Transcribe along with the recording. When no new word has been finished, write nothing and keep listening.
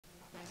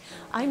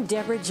I'm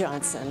Deborah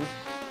Johnson,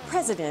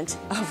 president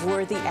of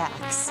Worthy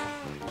Acts,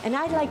 and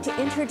I'd like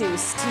to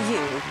introduce to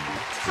you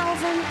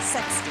Calvin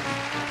Sexton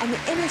and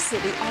the Inner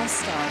City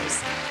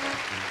All-Stars.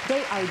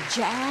 They are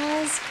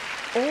jazz,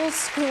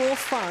 old-school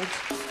funk,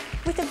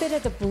 with a bit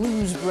of the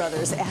Blues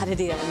Brothers added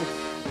in.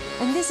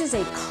 And this is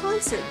a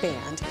concert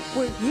band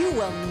where you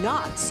will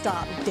not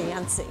stop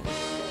dancing.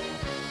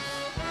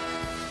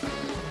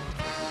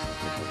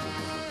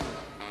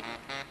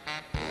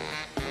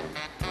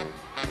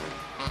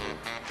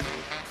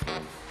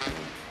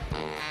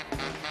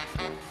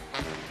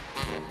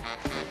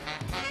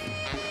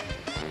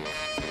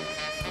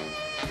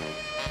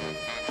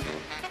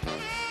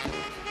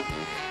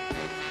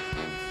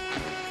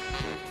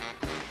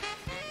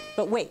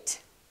 But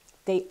wait,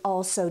 they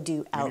also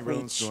do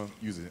outreach.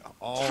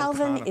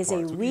 Calvin is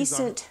a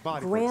recent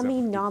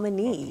Grammy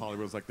nominee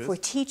for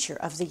Teacher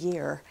of the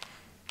Year.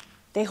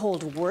 They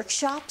hold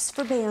workshops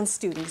for band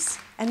students,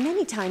 and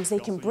many times they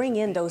can bring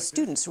in those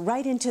students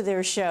right into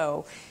their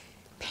show.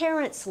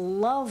 Parents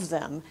love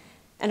them,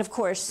 and of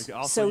course,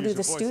 so do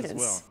the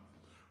students.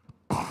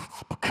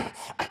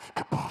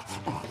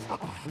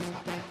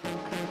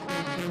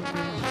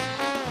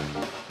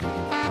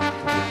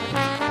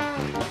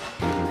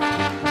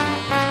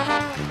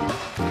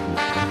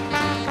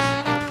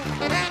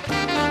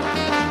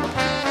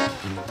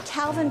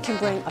 Calvin can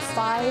bring a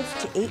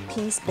 5 to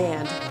 8-piece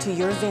band to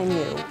your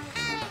venue.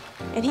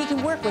 And he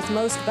can work with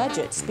most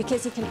budgets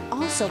because he can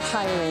also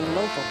hire in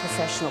local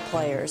professional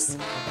players.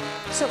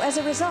 So as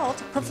a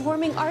result,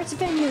 performing arts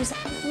venues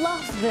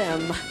love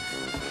them.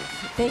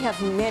 They have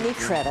many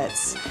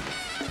credits,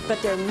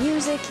 but their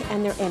music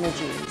and their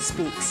energy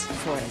speaks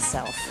for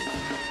itself.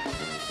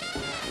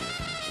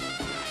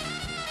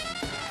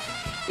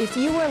 If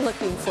you are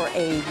looking for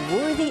a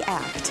worthy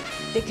act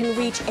that can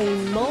reach a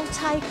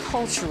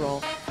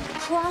multicultural,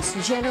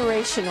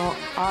 cross-generational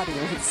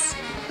audience,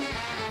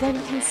 then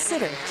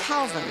consider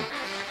Calvin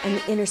and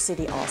the Inner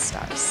City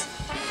All-Stars.